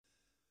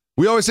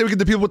We always say we get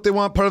the people what they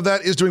want. Part of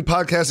that is doing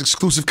podcast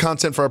exclusive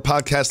content for our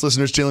podcast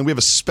listeners. Jalen, we have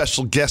a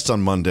special guest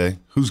on Monday.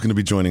 Who's going to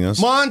be joining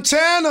us?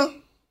 Montana.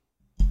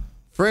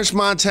 French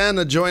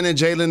Montana joining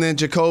Jalen and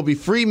Jacoby.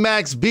 Free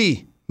Max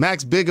B.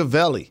 Max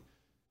Bigavelli.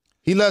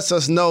 He lets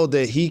us know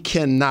that he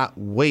cannot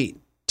wait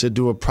to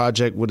do a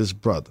project with his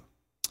brother.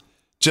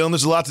 Jalen,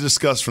 there's a lot to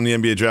discuss from the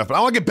NBA draft, but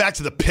I want to get back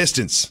to the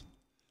Pistons.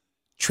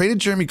 Traded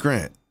Jeremy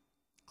Grant.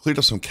 Cleared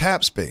up some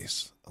cap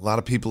space. A lot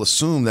of people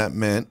assume that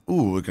meant,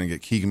 we're going to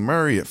get Keegan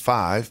Murray at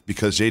 5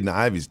 because Jaden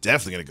Ivey's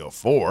definitely going to go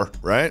 4,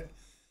 right?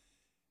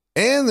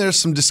 And there's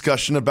some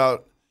discussion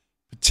about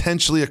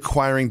potentially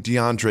acquiring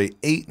DeAndre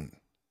Ayton.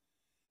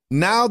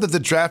 Now that the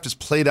draft has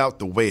played out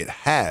the way it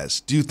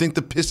has, do you think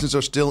the Pistons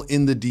are still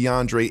in the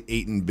DeAndre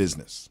Ayton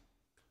business?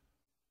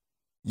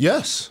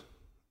 Yes,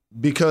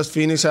 because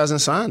Phoenix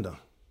hasn't signed him.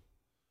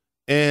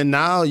 And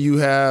now you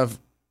have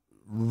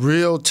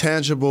real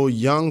tangible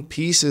young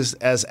pieces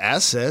as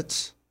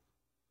assets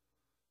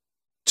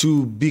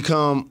to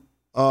become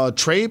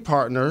trade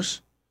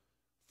partners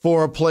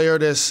for a player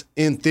that's,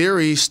 in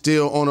theory,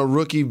 still on a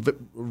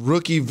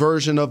rookie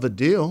version of a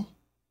deal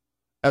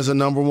as a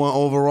number 1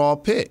 overall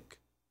pick.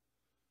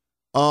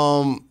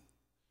 And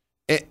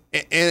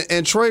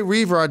Troy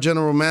Weaver, our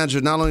general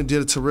manager, not only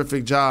did a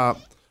terrific job,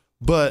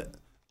 but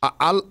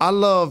I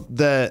love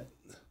that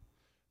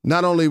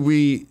not only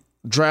we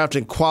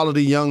drafting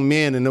quality young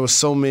men, and there was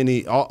so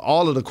many,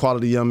 all of the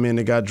quality young men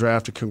that got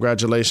drafted.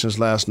 Congratulations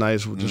last night.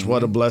 Just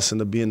what a blessing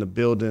to be in the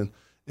building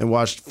and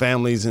watch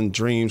families and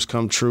dreams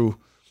come true.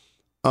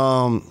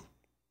 Young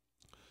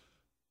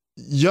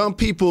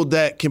people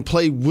that can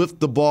play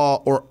with the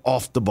ball or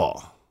off the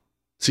ball.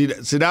 See,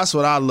 that's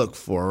what I look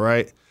for,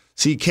 right?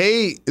 See,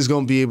 Cade is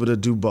going to be able to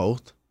do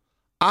both.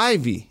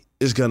 Ivy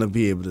is going to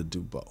be able to do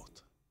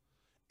both.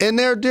 And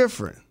they're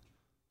different.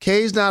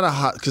 Cade's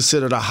not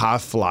considered a high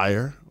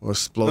flyer or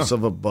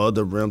explosive above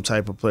the rim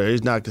type of player.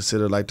 He's not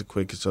considered like the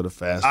quickest or the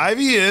fastest.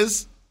 Ivy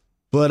is.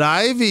 But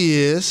Ivy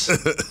is.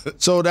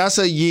 So that's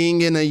a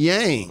yin and a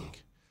yang.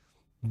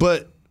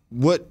 But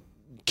what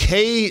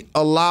Cade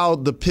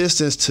allowed the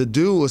Pistons to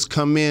do was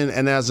come in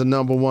and as a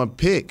number 1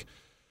 pick,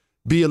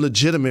 be a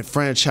legitimate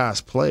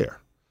franchise player.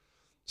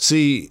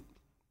 See,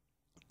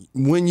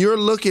 when you're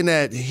looking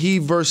at he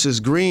versus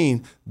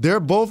Green,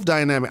 they're both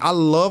dynamic. I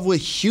love what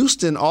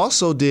Houston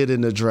also did in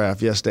the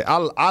draft yesterday.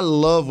 I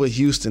love what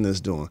Houston is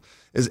doing.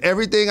 Is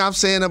everything I'm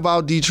saying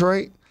about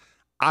Detroit,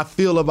 I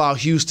feel about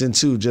Houston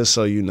too, just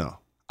so you know.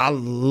 I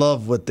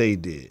love what they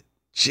did.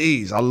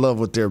 Jeez, I love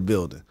what they're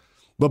building.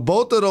 But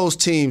both of those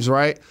teams,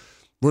 right,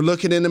 were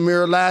looking in the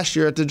mirror last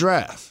year at the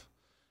draft.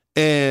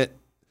 And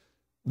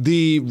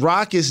the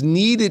Rockets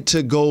needed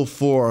to go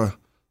for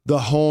the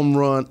home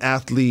run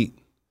athlete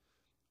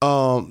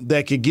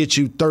that could get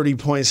you 30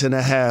 points and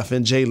a half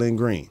in Jalen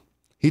Green.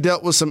 He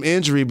dealt with some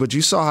injury, but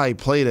you saw how he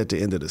played at the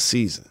end of the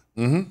season.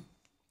 Mm-hmm.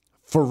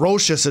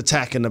 Ferocious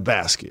attacking the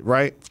basket,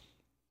 right?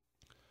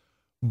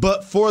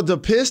 But for the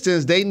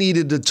Pistons, they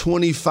needed the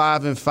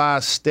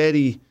 25-5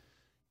 steady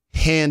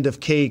hand of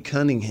Cade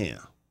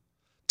Cunningham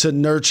to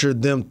nurture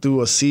them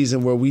through a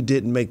season where we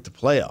didn't make the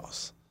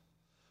playoffs.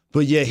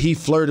 But yet he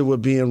flirted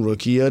with being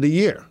Rookie of the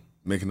Year.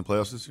 Making the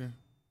playoffs this year?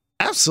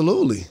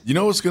 Absolutely. You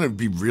know what's going to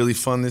be really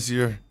fun this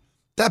year?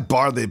 That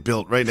bar they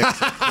built right next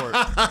to the court.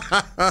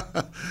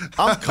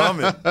 I'm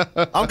coming.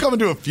 I'm coming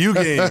to a few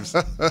games.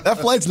 That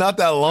flight's not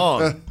that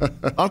long.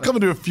 I'm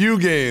coming to a few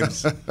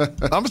games.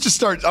 When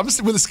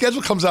the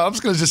schedule comes out, I'm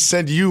just going to just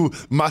send you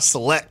my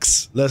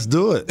selects. Let's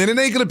do it. And it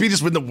ain't going to be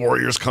just when the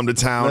Warriors come to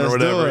town or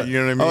whatever. You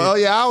know what I mean? Oh,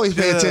 yeah. I always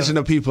pay attention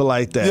to people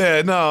like that.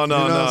 Yeah, no. You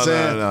know what I'm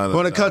saying?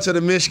 When it comes to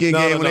the Michigan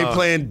game, when they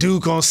playing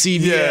Duke on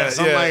CBS,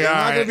 I'm like, all right. It's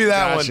not going to be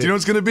that one. Do you know what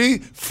it's going to be?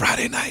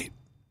 Friday night.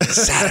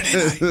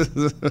 Saturday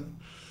night.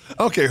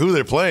 Okay, who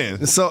they're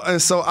playing. So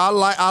I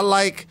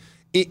like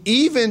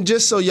even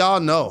just so y'all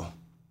know,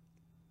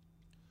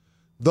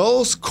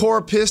 those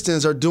core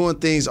Pistons are doing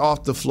things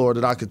off the floor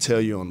that I could tell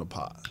you on the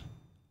pod.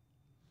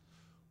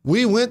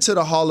 We went to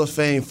the Hall of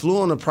Fame, flew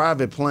on a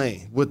private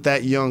plane with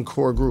that young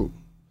core group.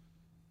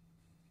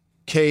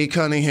 Cade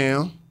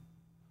Cunningham,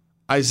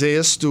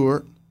 Isaiah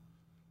Stewart,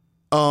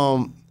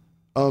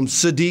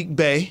 Sadiq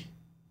Bey.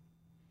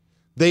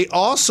 They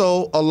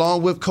also,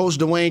 along with Coach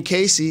Dwayne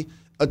Casey,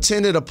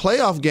 attended a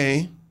playoff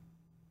game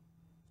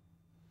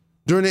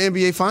during the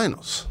NBA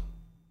Finals.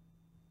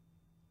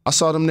 I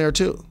saw them there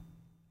too.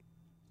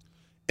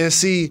 And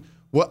see,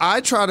 what I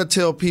try to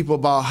tell people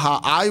about how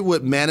I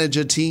would manage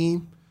a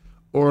team,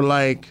 or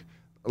like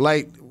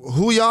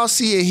who y'all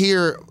see it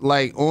here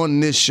like on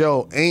this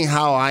show ain't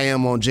how I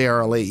am on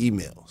JRLA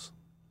emails.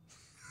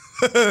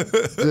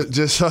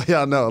 Just so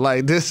y'all know,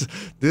 like this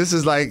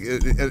is like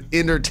an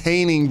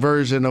entertaining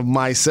version of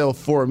myself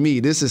for me.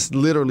 This is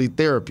literally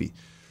therapy.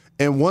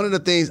 And one of the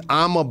things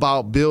I'm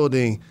about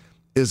building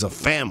is a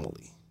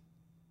family,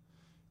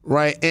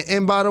 right?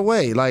 And by the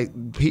way, like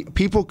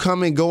people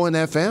come and go in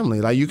that family.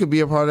 Like you could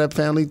be a part of that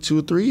family 2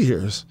 or 3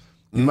 years.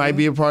 You might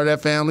be a part of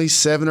that family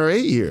 7 or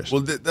 8 years.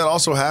 Well, that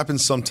also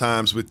happens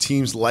sometimes with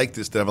teams like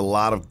this that have a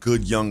lot of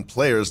good young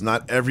players.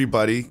 Not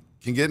everybody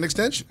can get an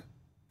extension.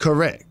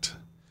 Correct.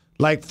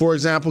 Like, for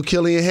example,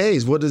 Killian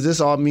Hayes. What does this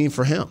all mean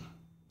for him?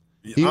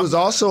 He was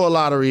also a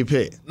lottery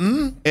pick.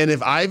 Mm-hmm. And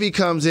if Ivy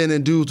comes in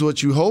and does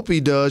what you hope he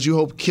does, you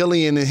hope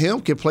Killian and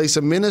him can play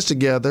some minutes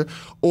together.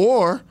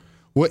 Or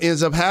what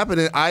ends up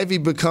happening, Ivy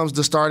becomes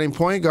the starting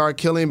point guard,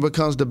 Killian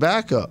becomes the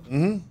backup.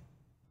 Mm-hmm.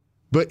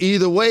 But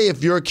either way,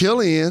 if you're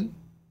Killian,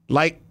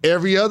 like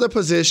every other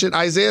position,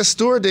 Isaiah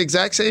Stewart, the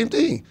exact same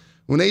thing.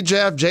 When they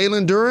draft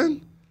Jalen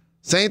Duren,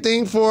 same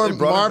thing for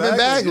Marvin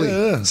Bagley.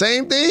 Yeah.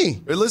 Same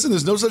thing. Hey, listen,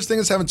 there's no such thing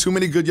as having too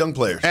many good young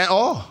players. At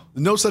all.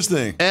 No such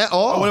thing. At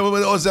all.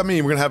 What does that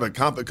mean? We're going to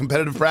have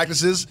competitive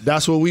practices?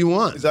 That's what we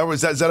want. Is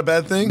that a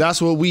bad thing?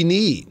 That's what we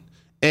need.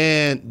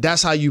 And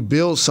that's how you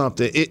build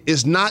something.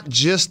 It's not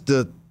just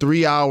the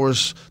 3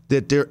 hours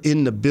that they're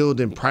in the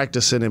building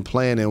practicing and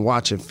playing and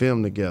watching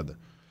film together.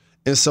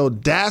 And so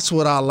that's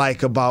what I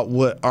like about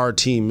what our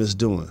team is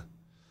doing.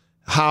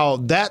 How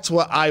that's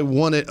what I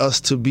wanted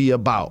us to be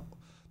about.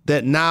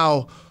 That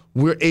now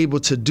we're able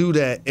to do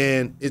that,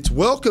 and it's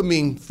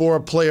welcoming for a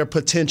player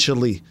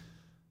potentially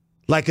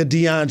like a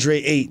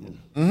DeAndre Ayton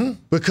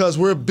because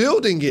we're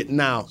building it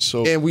now,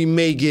 and we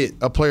may get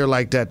a player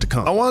like that to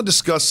come. I want to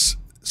discuss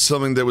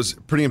something that was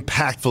pretty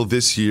impactful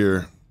this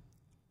year.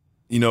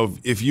 You know,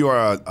 if you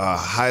are a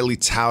highly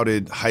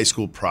touted high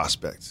school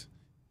prospect,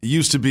 it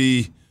used to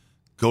be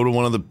go to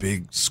one of the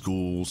big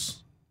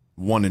schools,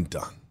 one and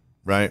done,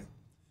 right?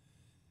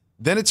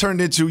 Then it turned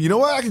into, you know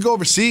what, I could go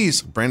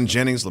overseas. Brandon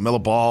Jennings,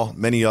 LaMelo Ball,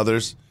 many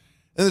others.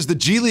 And there's the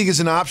G League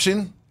as an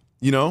option,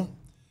 you know.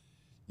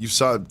 You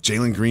saw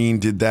Jalen Green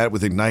did that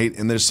with Ignite,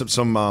 and there's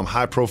some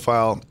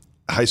high-profile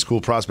high school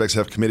prospects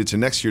have committed to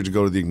next year to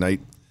go to the Ignite.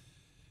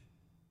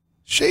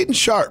 Shaedon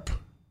Sharpe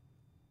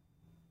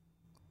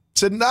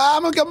said, nah,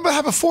 I'm going to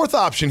have a fourth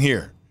option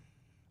here.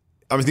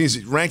 I mean,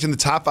 he's ranked in the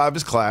top 5 of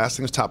his class. I think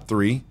it was top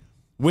 3.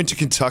 Went to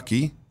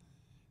Kentucky.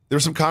 There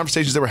were some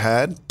conversations that were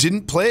had.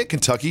 Didn't play at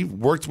Kentucky.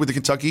 Worked with the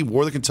Kentucky,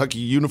 wore the Kentucky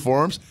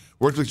uniforms.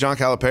 Worked with John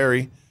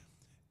Calipari.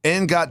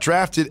 And got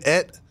drafted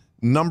at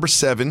number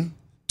 7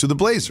 to the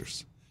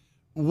Blazers.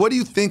 What do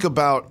you think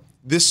about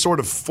this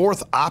sort of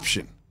fourth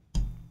option?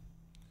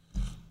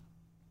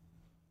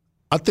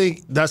 I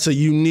think that's a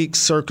unique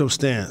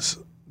circumstance.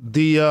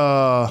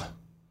 The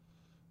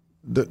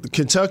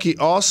Kentucky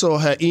also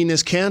had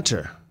Enes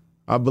Kanter,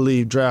 I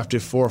believe, drafted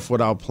 4th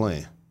without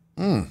playing.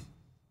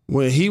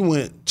 When he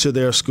went to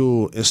their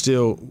school and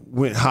still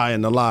went high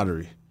in the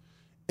lottery.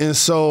 And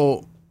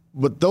so,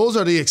 but those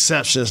are the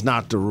exceptions,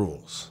 not the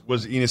rules.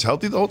 Was Enes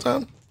healthy the whole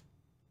time?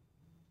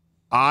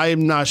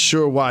 I'm not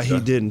sure why he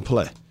didn't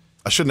play.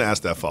 I shouldn't have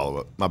asked that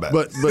follow-up. My bad.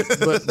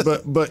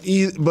 But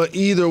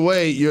either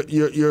way,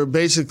 you're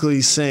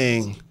basically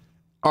saying,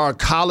 are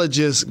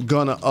colleges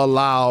gonna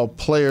allow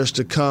players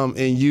to come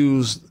and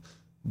use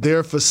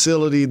their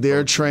facility,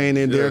 their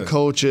training, their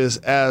coaches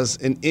as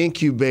an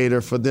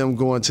incubator for them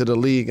going to the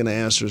league? And the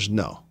answer is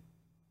no.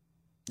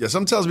 Yeah,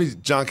 something tells me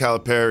John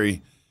Calipari,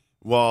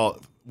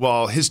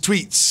 while his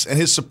tweets and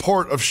his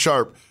support of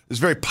Sharpe is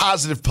very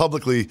positive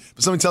publicly,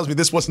 but something tells me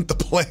this wasn't the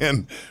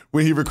plan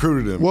when he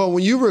recruited him. Well,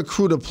 when you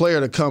recruit a player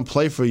to come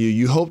play for you,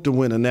 you hope to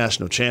win a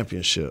national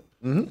championship.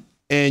 Mm-hmm.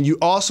 And you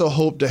also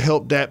hope to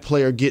help that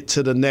player get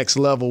to the next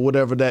level,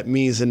 whatever that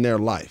means in their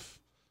life.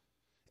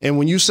 And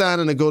when you sign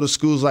in to go to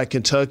schools like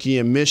Kentucky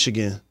and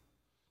Michigan,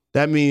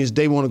 that means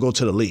they want to go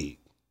to the league.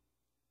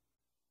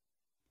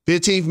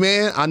 15th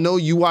man, I know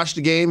you watch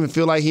the game and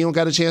feel like he don't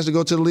got a chance to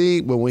go to the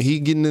league, but when he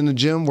getting in the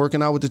gym,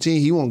 working out with the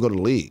team, he won't go to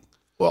the league.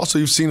 Well, also,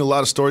 you've seen a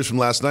lot of stories from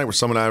last night where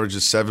someone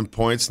averages 7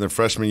 points in their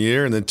freshman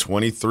year and then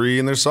 23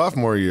 in their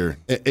sophomore year.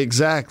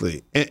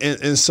 Exactly.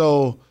 And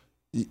so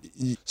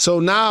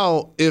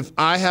now if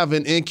I have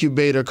an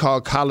incubator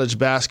called college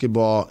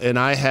basketball and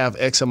I have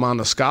X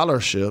amount of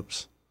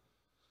scholarships,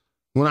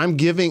 when I'm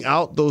giving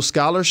out those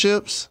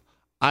scholarships,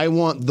 I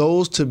want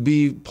those to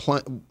be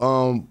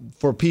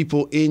for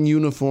people in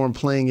uniform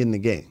playing in the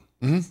game.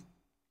 Mm-hmm.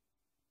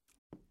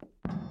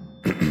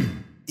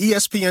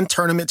 ESPN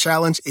Tournament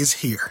Challenge is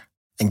here.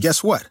 And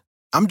guess what?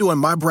 I'm doing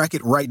my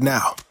bracket right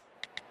now.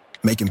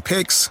 Making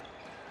picks,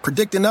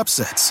 predicting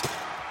upsets,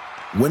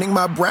 winning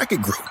my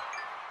bracket group,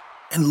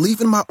 and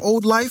leaving my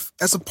old life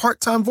as a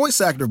part-time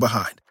voice actor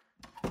behind.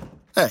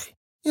 Hey,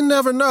 you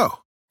never know.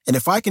 And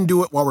if I can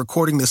do it while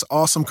recording this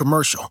awesome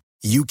commercial,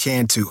 you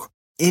can too.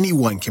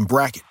 Anyone can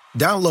bracket.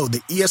 Download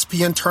the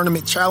ESPN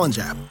Tournament Challenge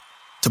app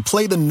to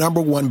play the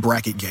 #1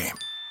 bracket game.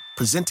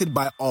 Presented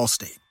by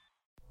Allstate.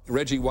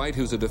 Reggie White,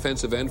 who's a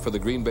defensive end for the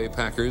Green Bay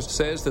Packers,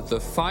 says that the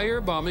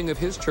firebombing of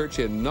his church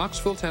in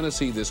Knoxville,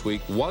 Tennessee this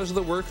week was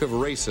the work of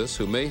racists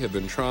who may have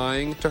been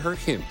trying to hurt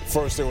him.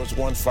 First there was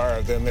one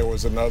fire, then there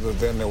was another,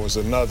 then there was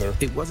another.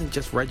 It wasn't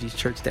just Reggie's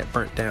church that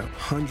burnt down.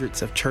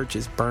 Hundreds of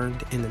churches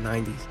burned in the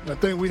 90s. I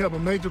think we have a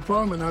major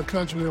problem in our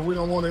country that we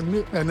don't want to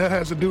admit, and that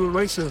has to do with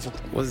racism.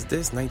 Was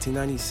this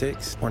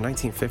 1996 or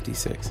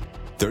 1956?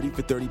 30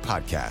 for 30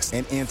 podcast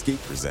and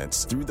Anscape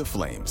presents Through the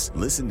Flames.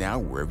 Listen now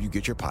wherever you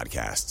get your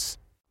podcasts.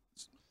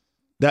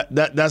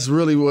 That's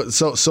really what.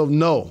 So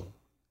no,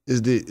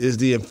 is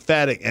the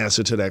emphatic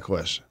answer to that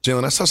question.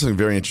 Jalen, I saw something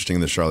very interesting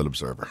in the Charlotte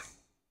Observer.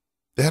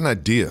 They had an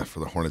idea for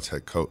the Hornets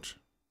head coach.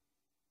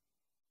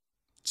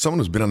 Someone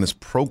who's been on this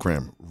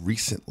program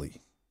recently.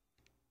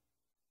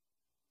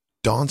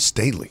 Dawn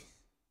Staley.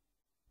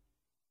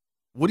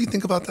 What do you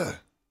think about that?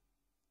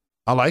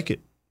 I like it.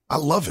 I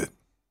love it.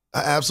 I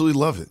absolutely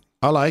love it.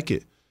 I like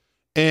it.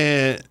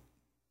 And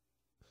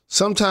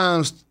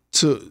sometimes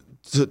to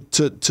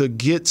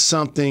get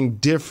something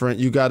different,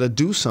 you got to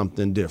do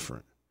something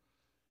different.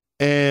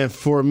 And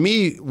for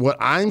me, what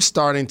I'm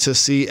starting to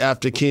see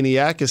after Kenny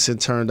Atkinson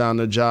turned down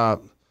the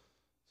job,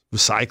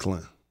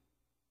 recycling.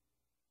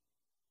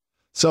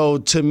 So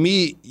to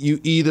me, you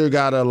either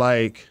got to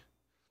like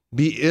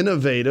be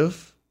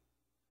innovative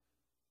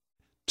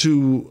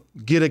to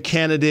get a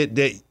candidate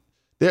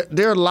that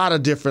there are a lot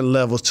of different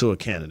levels to a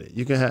candidate.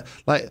 You can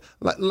have like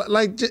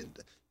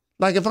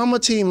if I'm a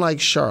team like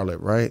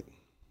Charlotte, right?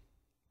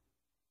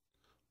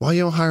 Why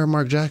you don't hire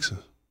Mark Jackson?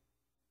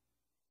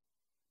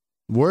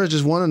 Warriors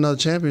just won another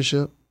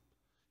championship.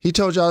 He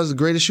told y'all it was the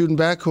greatest shooting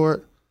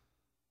backcourt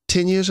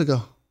 10 years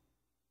ago.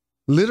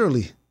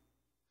 Literally.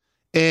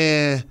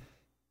 And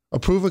a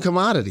proven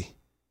commodity.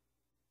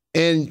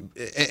 And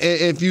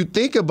if you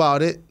think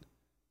about it,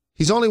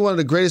 he's only one of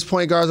the greatest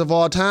point guards of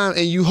all time,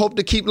 and you hope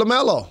to keep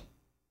LaMelo.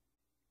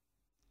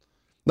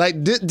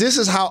 Like, this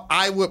is how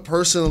I would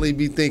personally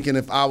be thinking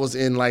if I was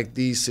in, like,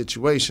 these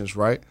situations,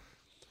 right?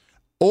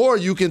 Or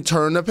you can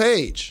turn the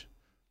page.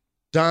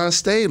 Dawn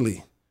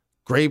Staley,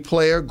 great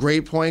player,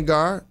 great point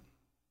guard,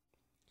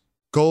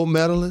 gold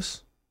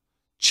medalist,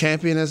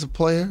 champion as a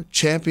player,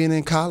 champion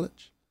in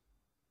college.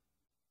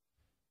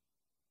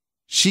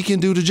 She can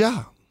do the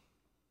job.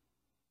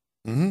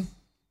 Mm-hmm.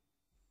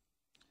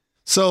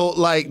 So,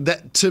 like,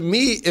 that to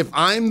me, if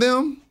I'm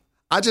them,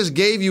 I just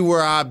gave you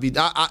where I'd be.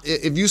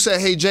 If you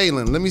say, hey,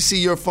 Jalen, let me see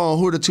your phone.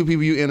 Who are the two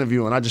people you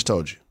interviewing? I just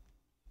told you.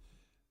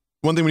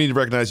 One thing we need to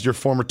recognize, your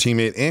former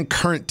teammate and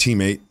current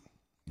teammate,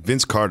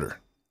 Vince Carter,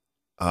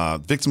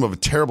 victim of a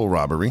terrible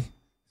robbery.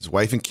 His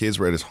wife and kids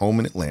were at his home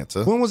in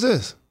Atlanta. When was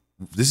this?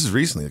 This is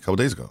recently, a couple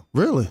days ago.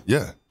 Really?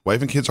 Yeah.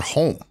 Wife and kids are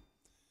home.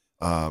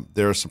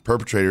 There are some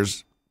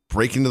perpetrators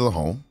break into the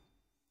home,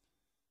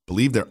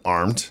 believe they're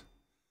armed,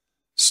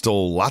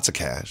 stole lots of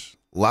cash,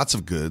 lots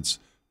of goods,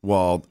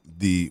 while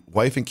the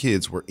wife and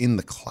kids were in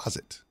the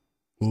closet.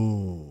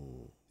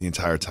 Ooh. The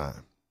entire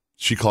time.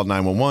 She called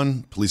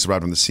 911. Police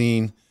arrived on the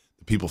scene.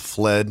 The people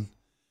fled.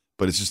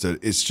 But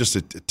it's just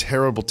a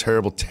terrible,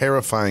 terrible,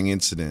 terrifying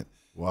incident.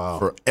 Wow.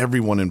 For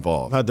everyone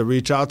involved. I had to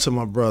reach out to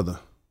my brother.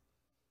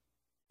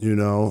 You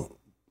know,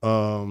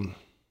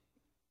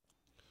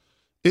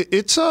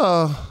 it's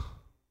a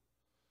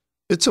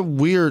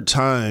weird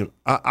time.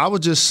 I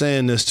was just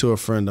saying this to a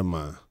friend of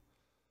mine.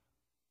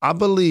 I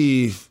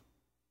believe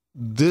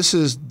this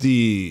is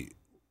the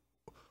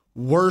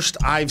worst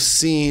I've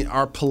seen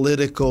our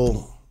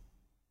political,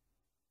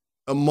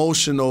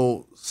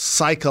 emotional,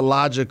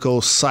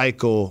 psychological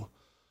cycle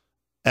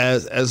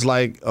as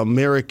like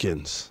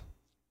Americans.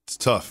 It's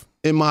tough.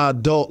 In my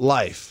adult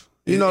life.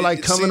 You know,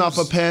 like coming off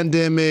a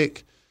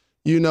pandemic,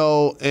 you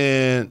know,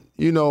 and,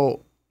 you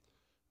know,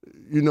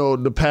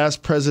 the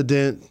past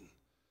president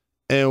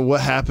and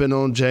what happened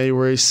on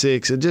January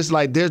 6th. And just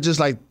like, they're just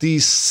like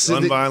these.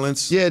 Gun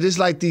violence. Yeah, there's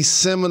like these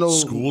seminal.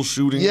 School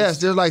shootings. Yes,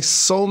 there's like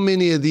so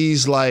many of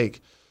these, like,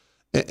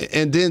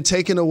 and then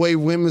taking away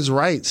women's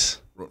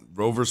rights.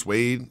 Roe versus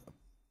Wade.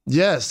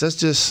 Yes, that's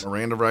just.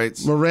 Miranda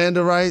rights.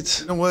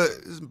 You know what?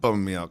 It's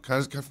bumming me out.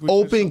 Can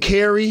open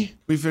carry. Can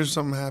we finish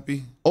something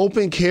happy?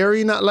 Open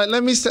carry. Not like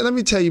let me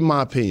tell you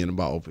my opinion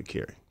about open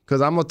carry.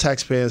 Because I'm a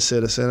taxpaying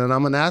citizen and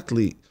I'm an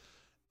athlete.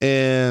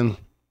 And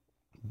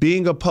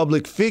being a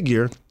public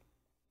figure,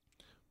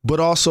 but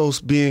also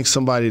being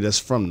somebody that's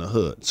from the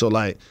hood. So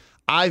like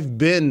I've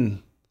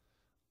been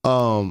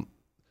a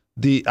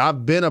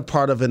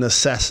part of an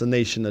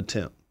assassination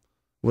attempt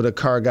where a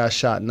car got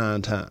shot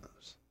 9 times.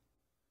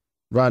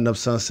 Riding up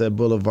Sunset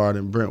Boulevard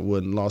in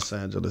Brentwood in Los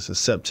Angeles in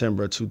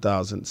September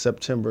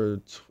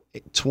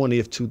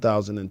 20th,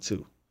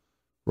 2002.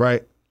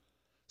 Right?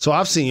 So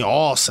I've seen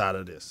all sides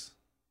of this.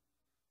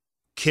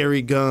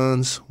 Carry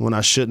guns when I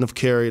shouldn't have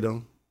carried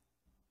them.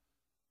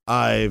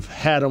 I've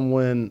had them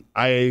when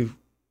I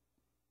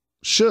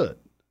should.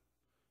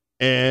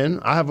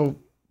 And I have a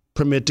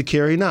permit to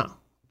carry now.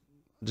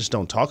 I just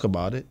don't talk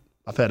about it.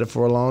 I've had it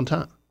for a long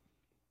time.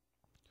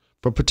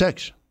 For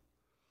protection.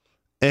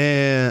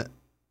 And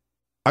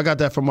I got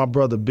that from my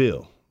brother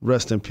Bill.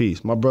 Rest in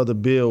peace. My brother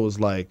Bill was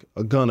like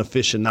a gun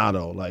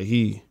aficionado. Like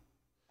he,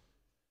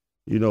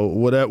 you know,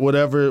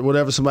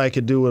 whatever somebody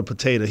could do with a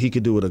potato, he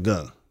could do with a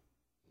gun.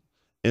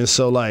 And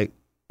so like,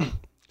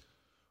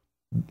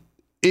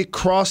 it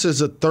crosses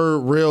a third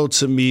rail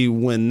to me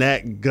when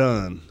that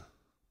gun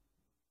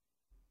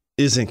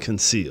isn't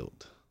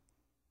concealed.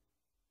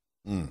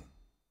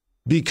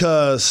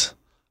 Because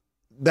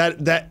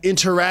that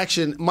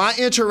interaction, my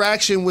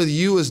interaction with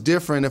you is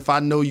different if I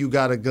know you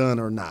got a gun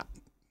or not.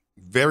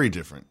 Very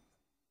different.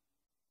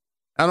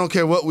 I don't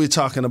care what we're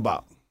talking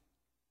about.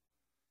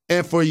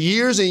 And for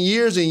years and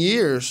years and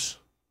years,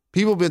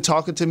 People been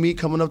talking to me,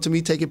 coming up to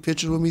me, taking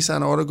pictures with me,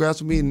 signing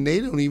autographs with me, and they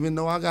don't even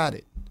know I got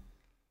it.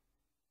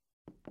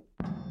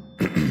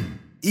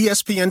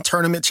 ESPN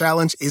Tournament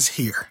Challenge is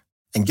here.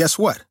 And guess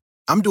what?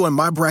 I'm doing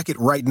my bracket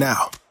right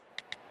now.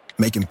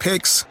 Making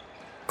picks,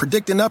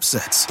 predicting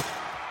upsets,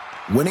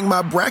 winning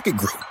my bracket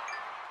group,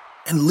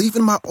 and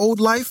leaving my old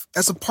life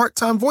as a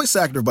part-time voice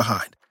actor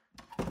behind.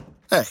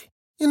 Hey,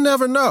 you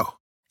never know.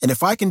 And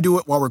if I can do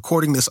it while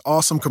recording this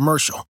awesome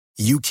commercial,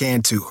 you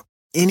can too.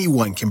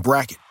 Anyone can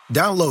bracket.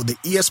 Download the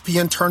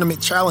ESPN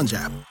Tournament Challenge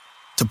app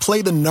to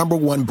play the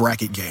 #1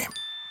 bracket game.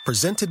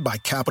 Presented by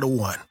Capital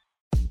One.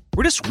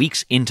 We're just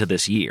weeks into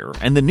this year,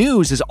 and the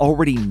news is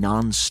already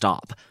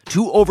nonstop.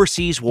 2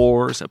 overseas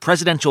wars, a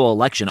presidential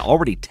election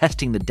already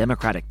testing the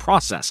democratic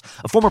process,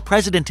 a former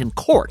president in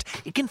court.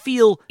 It can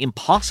feel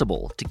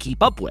impossible to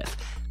keep up with,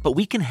 but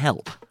we can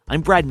help. I'm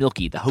Brad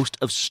Mielke, the host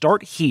of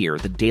Start Here,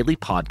 the daily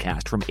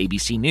podcast from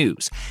ABC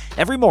News.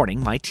 Every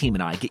morning, my team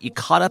and I get you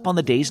caught up on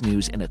the day's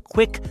news in a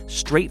quick,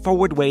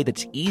 straightforward way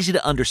that's easy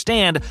to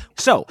understand.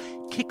 So,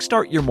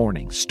 kickstart your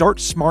morning. Start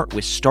smart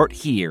with Start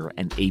Here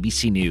and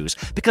ABC News,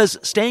 because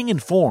staying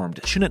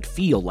informed shouldn't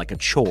feel like a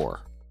chore.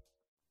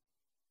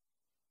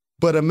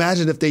 But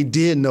imagine if they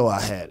did know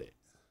I had it.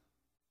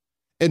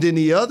 And then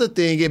the other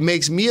thing, it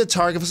makes me a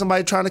target for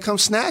somebody trying to come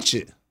snatch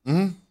it.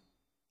 Mm-hmm.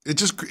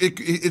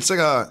 It's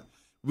like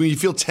when you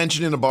feel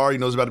tension in a bar, you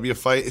know there's about to be a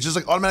fight. It just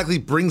like automatically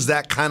brings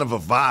that kind of a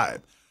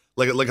vibe,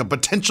 like a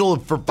potential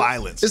for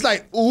violence. It's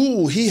like,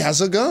 ooh, he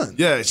has a gun.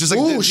 Yeah, it's just like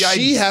ooh,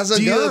 she has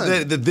a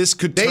gun. That this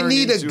could they turn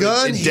need into a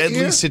gun a deadly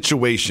here?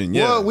 situation.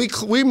 Yeah. Well,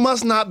 we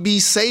must not be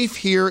safe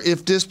here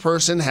if this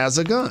person has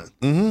a gun.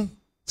 Mm-hmm.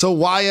 So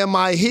why am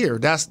I here?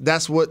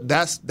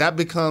 That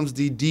becomes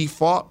the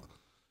default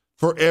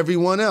for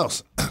everyone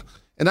else.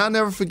 And I'll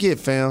never forget,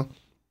 fam.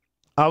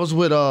 I was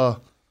with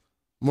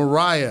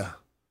Mariah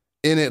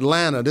in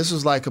Atlanta. This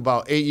was like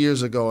about 8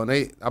 years ago, and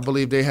I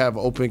believe they have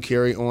open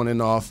carry on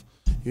and off.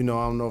 You know,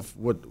 I don't know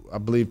I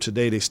believe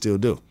today they still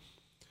do.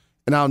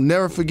 And I'll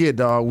never forget,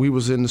 dog. We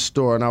was in the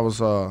store, and I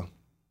was I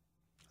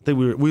think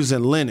we was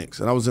in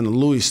Lenox, and I was in the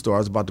Louis store. I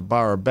was about to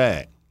buy her a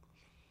bag,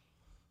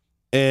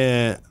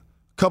 and a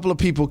couple of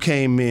people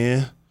came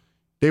in.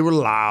 They were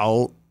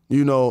loud.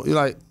 You know,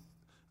 like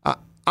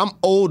I'm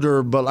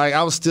older, but like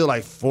I was still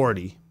like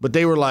 40, but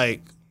they were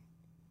like,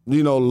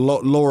 you know,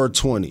 lower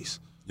 20s.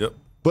 Yep.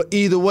 But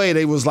either way,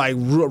 they was like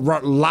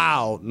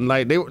loud, and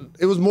like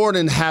it was more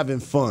than having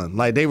fun.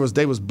 Like they was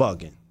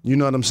bugging. You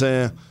know what I'm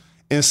saying?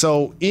 And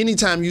so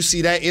anytime you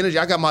see that energy,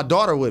 I got my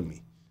daughter with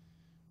me,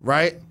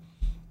 right?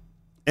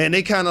 And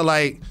they kind of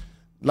like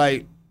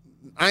I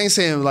ain't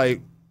saying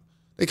like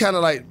they kind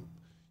of like,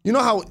 you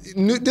know how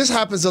this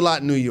happens a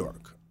lot in New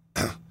York.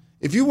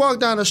 If you walk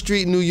down the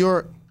street in New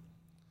York,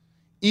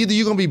 either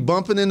you're gonna be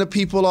bumping into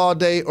people all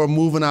day or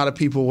moving out of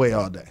people's way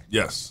all day.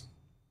 Yes.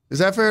 Is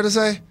that fair to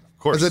say? Of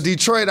course. As a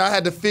Detroit, I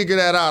had to figure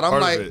that out.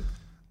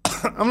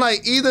 I'm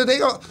like, either they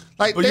go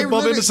like well, they you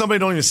bump into somebody,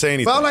 don't even say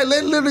anything. But I'm like,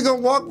 they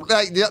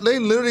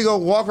literally gonna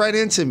walk right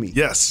into me.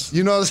 Yes.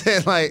 You know what I'm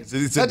saying? Like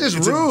that's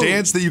just rude. It's a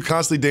dance that you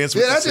constantly dance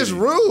with. Yeah, that's just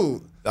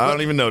rude. I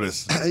don't even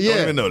notice. Yeah.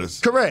 Don't even notice.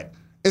 Correct.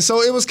 And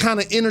so it was kind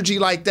of energy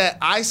like that.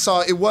 I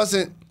saw it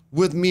wasn't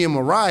with me and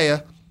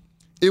Mariah.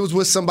 It was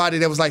with somebody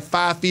that was like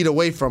 5 feet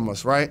away from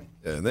us, right?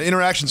 Yeah, the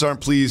interactions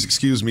aren't please,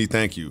 excuse me,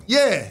 thank you.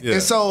 Yeah.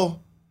 And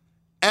so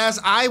as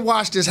I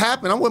watched this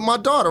happen, I'm with my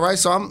daughter, right?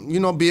 So I'm, you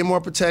know, being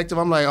more protective.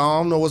 I'm like, oh, I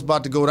don't know what's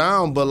about to go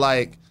down, but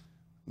like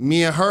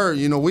me and her,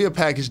 you know, we a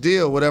package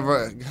deal,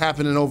 whatever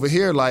happening over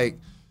here, like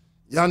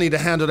y'all need to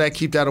handle that,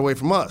 keep that away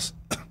from us.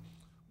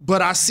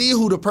 But I see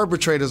who the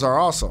perpetrators are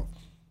also.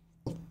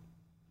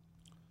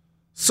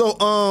 So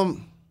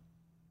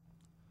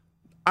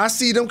I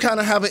see them kind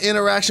of have an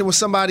interaction with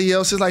somebody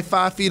else. It's like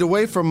 5 feet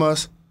away from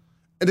us.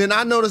 And then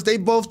I noticed they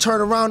both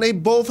turned around. They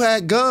both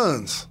had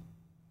guns.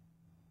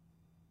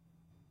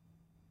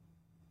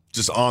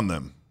 Just on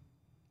them.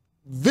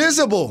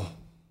 Visible.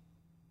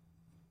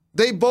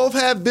 They both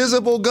had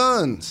visible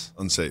guns.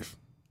 Unsafe.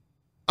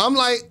 I'm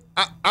like,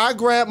 I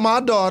grabbed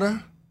my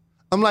daughter.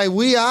 I'm like,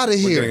 we out of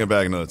here. We're getting a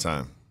bag another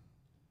time.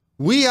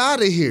 We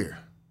out of here.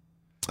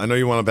 I know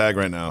you want a bag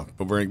right now,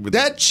 but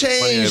that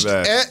changed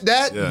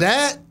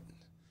that.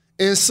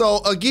 And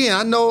so again,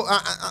 I know,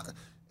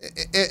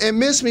 and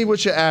miss me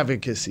with your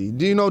advocacy.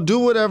 Do you know? Do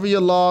whatever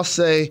your laws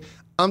say.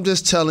 I'm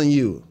just telling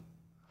you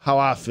how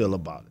I feel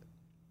about it.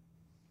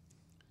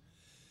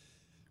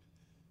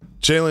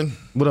 Jalen,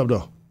 what up,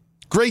 though?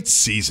 Great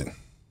season.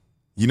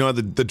 You know,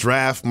 the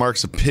draft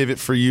marks a pivot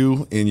for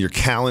you in your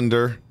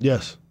calendar.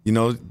 Yes. You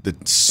know, the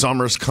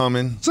summer's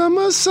coming.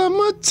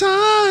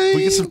 Summertime.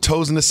 We get some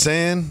toes in the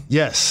sand.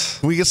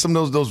 Yes. We get some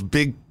of those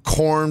big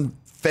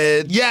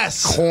corn-fed.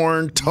 Yes.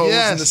 Corn toes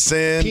in the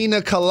sand.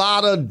 Pina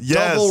colada,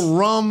 double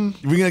rum.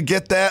 We're going to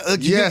get that.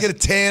 Look, you're going to get a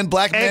tan.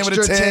 Black man with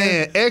a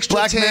tan. Extra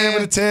Black tan. man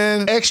with a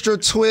tan. Extra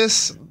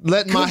twist.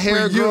 Letting my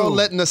hair grow.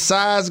 Letting the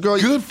sides grow.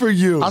 Good for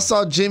you. I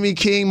saw Jimmy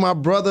King, my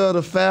brother of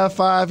the Fab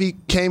Five. He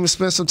came and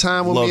spent some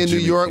time with me in New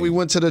York. We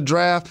went to the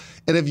draft.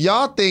 And if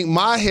y'all think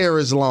my hair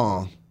is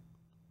long,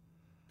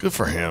 Good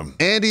for him.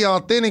 Andy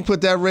Authentic put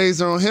that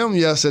razor on him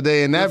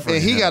yesterday, and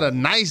he him. got a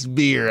nice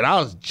beard. I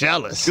was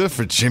jealous. Good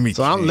for Jimmy.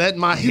 So I'm letting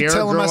my hair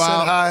tell him grow I said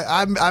out.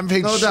 hi. I'm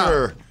making No doubt.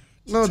 sure.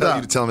 No Tell doubt.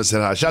 you to tell him I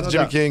said hi. Shout out to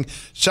Jimmy doubt. King.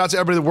 Shout out to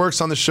everybody that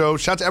works on the show.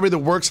 Shout out to everybody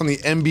that works on the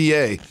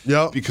NBA.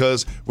 Yep.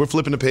 Because we're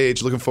flipping the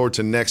page. Looking forward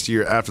to next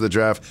year after the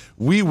draft.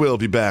 We will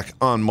be back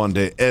on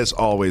Monday as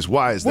always.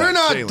 Why is that? We're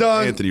not Jalen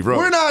done. Anthony Rose.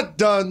 We're not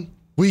done.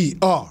 We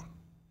are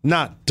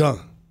not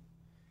done.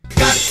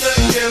 Got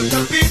to give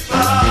the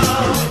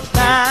people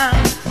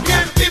time.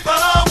 Give people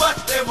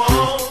what they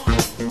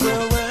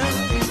want.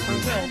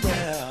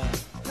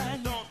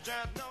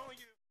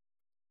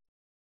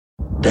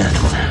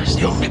 Death is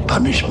the only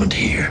punishment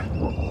here.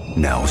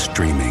 Now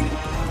streaming,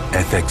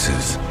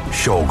 FX's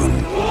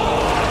Shogun.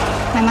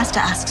 My master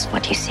asks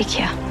what you seek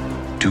here.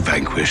 To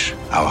vanquish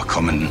our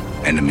common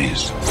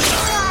enemies.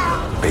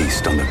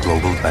 Based on the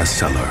global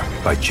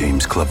bestseller by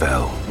James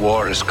Clavell.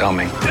 War is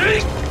coming.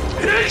 The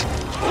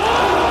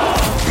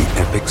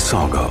epic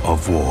saga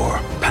of war,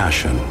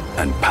 passion,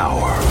 and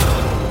power.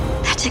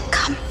 Let it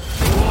come.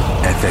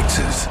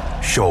 FX's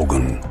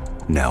Shogun.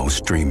 Now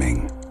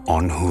streaming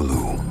on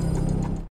Hulu.